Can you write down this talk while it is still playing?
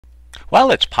While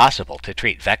it's possible to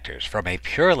treat vectors from a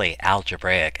purely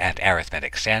algebraic and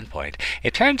arithmetic standpoint,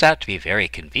 it turns out to be very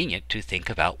convenient to think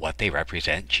about what they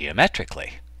represent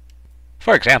geometrically.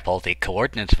 For example, the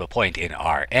coordinates of a point in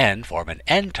Rn form an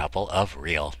n-tuple of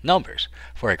real numbers.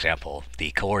 For example,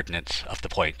 the coordinates of the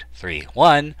point 3,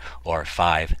 1 or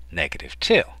 5, negative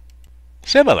 2.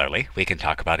 Similarly, we can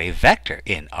talk about a vector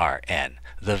in Rn,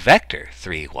 the vector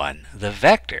 3, 1, the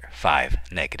vector 5,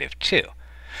 negative 2.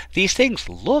 These things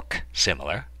look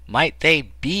similar. Might they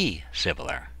be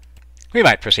similar? We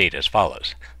might proceed as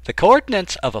follows. The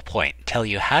coordinates of a point tell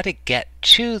you how to get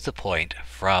to the point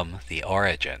from the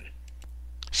origin.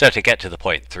 So to get to the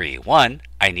point 3, 1,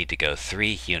 I need to go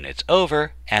 3 units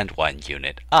over and 1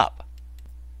 unit up.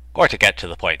 Or to get to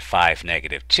the point 5,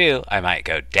 negative 2, I might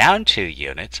go down 2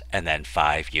 units and then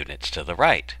 5 units to the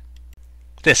right.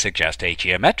 This suggests a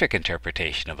geometric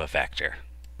interpretation of a vector.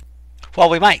 While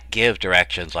we might give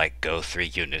directions like go 3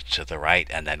 units to the right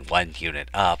and then 1 unit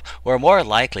up, we're more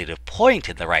likely to point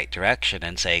in the right direction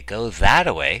and say go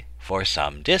that way for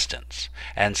some distance.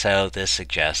 And so this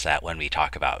suggests that when we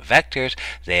talk about vectors,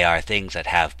 they are things that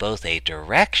have both a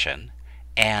direction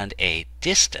and a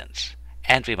distance,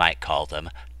 and we might call them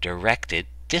directed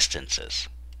distances.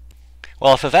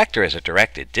 Well, if a vector is a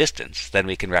directed distance, then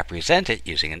we can represent it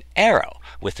using an arrow,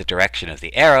 with the direction of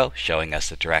the arrow showing us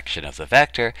the direction of the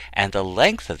vector, and the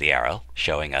length of the arrow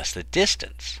showing us the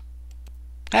distance.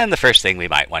 And the first thing we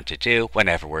might want to do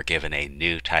whenever we're given a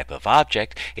new type of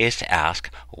object is to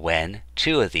ask when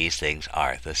two of these things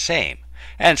are the same.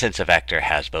 And since a vector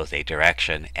has both a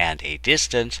direction and a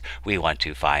distance, we want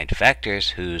to find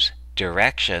vectors whose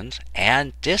directions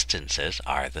and distances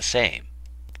are the same.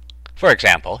 For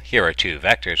example, here are two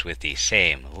vectors with the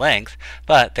same length,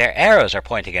 but their arrows are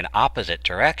pointing in opposite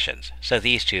directions, so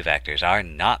these two vectors are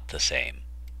not the same.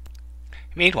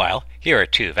 Meanwhile, here are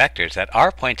two vectors that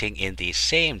are pointing in the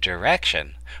same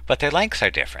direction, but their lengths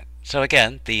are different, so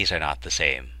again, these are not the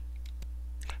same.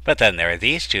 But then there are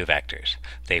these two vectors.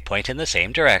 They point in the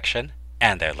same direction,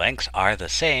 and their lengths are the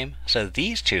same, so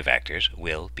these two vectors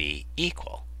will be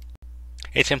equal.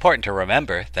 It's important to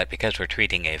remember that because we're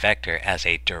treating a vector as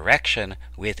a direction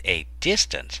with a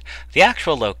distance, the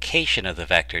actual location of the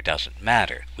vector doesn't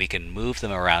matter. We can move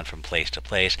them around from place to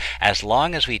place as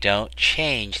long as we don't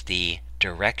change the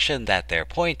direction that they're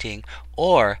pointing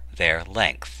or their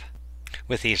length.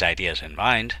 With these ideas in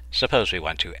mind, suppose we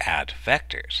want to add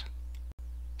vectors.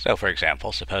 So for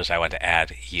example, suppose I want to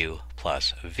add u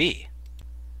plus v.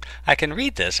 I can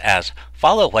read this as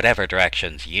follow whatever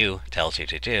directions u tells you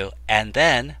to do, and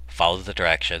then follow the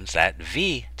directions that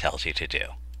v tells you to do.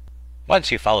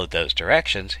 Once you've followed those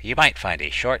directions, you might find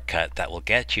a shortcut that will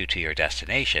get you to your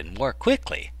destination more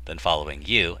quickly than following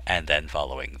u and then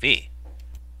following v.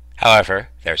 However,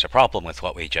 there's a problem with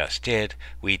what we just did.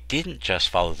 We didn't just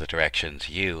follow the directions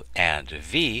u and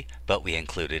v, but we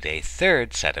included a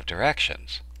third set of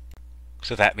directions.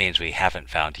 So that means we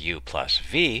haven't found u plus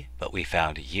v, but we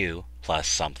found u plus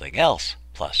something else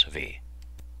plus v.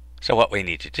 So what we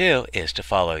need to do is to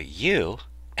follow u,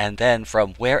 and then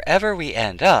from wherever we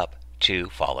end up, to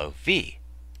follow v.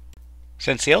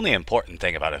 Since the only important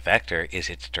thing about a vector is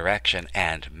its direction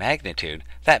and magnitude,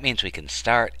 that means we can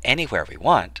start anywhere we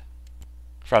want.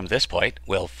 From this point,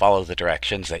 we'll follow the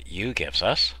directions that u gives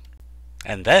us,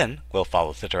 and then we'll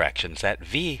follow the directions that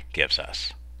v gives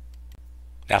us.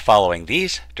 Now following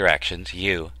these directions,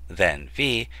 u, then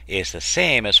v, is the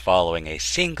same as following a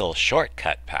single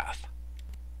shortcut path.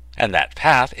 And that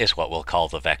path is what we'll call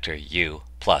the vector u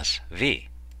plus v.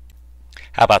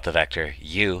 How about the vector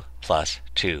u plus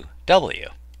 2w?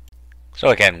 So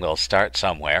again, we'll start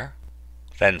somewhere,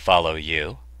 then follow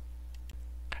u,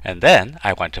 and then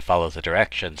I want to follow the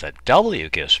directions that w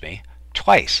gives me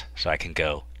twice, so I can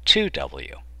go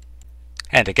 2w.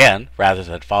 And again, rather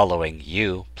than following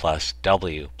u plus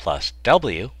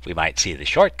w, we might see the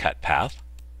shortcut path,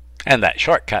 and that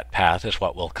shortcut path is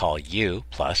what we'll call u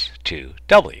plus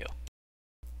 2w.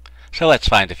 So let's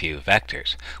find a few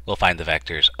vectors. We'll find the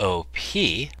vectors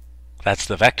OP, that's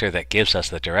the vector that gives us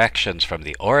the directions from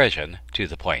the origin to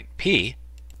the point P,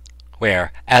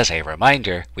 where, as a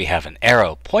reminder, we have an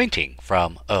arrow pointing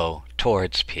from O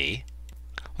towards P.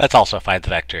 Let's also find the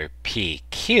vector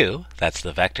PQ, that's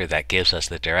the vector that gives us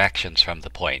the directions from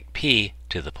the point P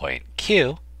to the point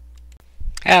Q.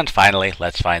 And finally,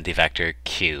 let's find the vector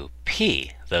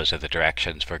QP. Those are the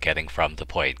directions for getting from the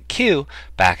point Q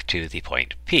back to the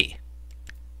point P.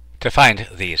 To find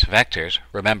these vectors,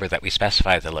 remember that we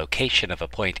specify the location of a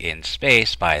point in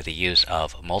space by the use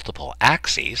of multiple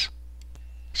axes.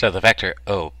 So the vector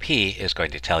OP is going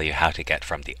to tell you how to get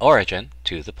from the origin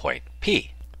to the point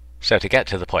P. So to get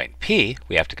to the point P,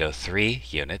 we have to go 3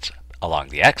 units along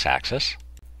the x-axis,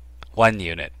 1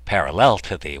 unit parallel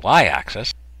to the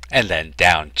y-axis, and then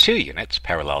down 2 units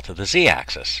parallel to the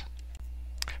z-axis.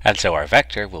 And so our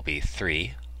vector will be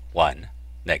 3, 1,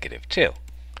 negative 2.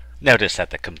 Notice that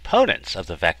the components of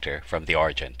the vector from the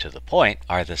origin to the point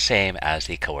are the same as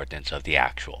the coordinates of the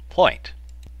actual point.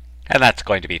 And that's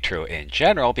going to be true in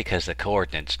general because the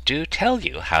coordinates do tell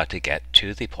you how to get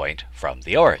to the point from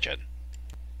the origin.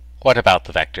 What about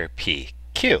the vector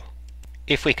PQ?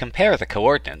 If we compare the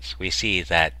coordinates, we see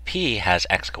that P has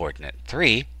x-coordinate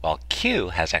 3, while Q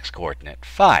has x-coordinate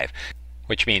 5,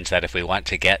 which means that if we want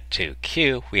to get to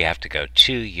Q, we have to go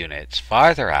 2 units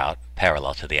farther out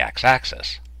parallel to the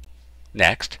x-axis.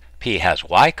 Next, P has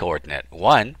y-coordinate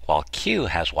 1, while Q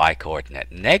has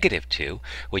y-coordinate negative 2,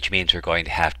 which means we're going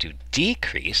to have to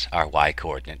decrease our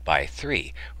y-coordinate by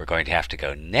 3. We're going to have to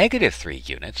go negative 3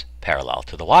 units parallel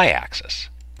to the y-axis.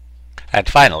 And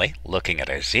finally, looking at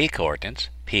our z-coordinates,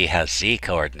 P has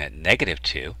z-coordinate negative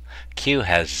 2, Q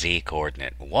has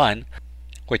z-coordinate 1,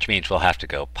 which means we'll have to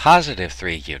go positive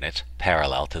 3 units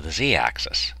parallel to the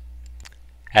z-axis.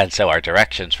 And so our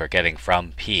directions for getting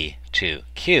from P to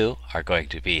Q are going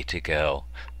to be to go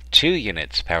 2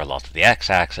 units parallel to the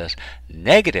x-axis,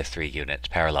 negative 3 units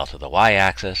parallel to the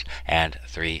y-axis, and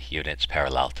 3 units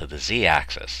parallel to the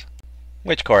z-axis,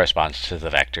 which corresponds to the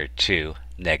vector 2,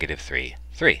 negative 3,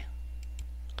 3.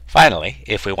 Finally,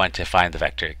 if we want to find the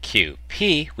vector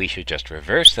QP, we should just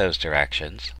reverse those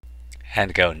directions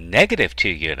and go negative 2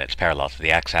 units parallel to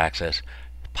the x-axis,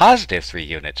 positive 3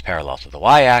 units parallel to the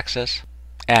y-axis,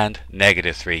 and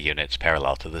negative 3 units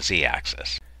parallel to the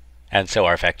z-axis. And so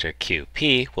our vector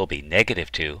QP will be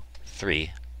negative 2,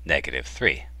 3, negative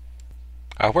 3.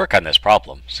 Our work on this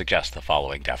problem suggests the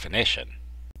following definition.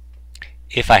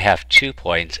 If I have 2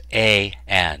 points A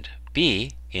and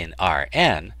B in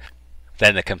Rn,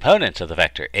 then the components of the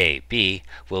vector AB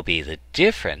will be the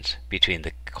difference between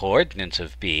the coordinates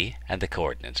of B and the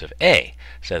coordinates of A.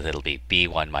 So that'll be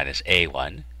B1 minus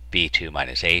A1, B2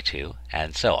 minus A2,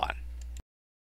 and so on.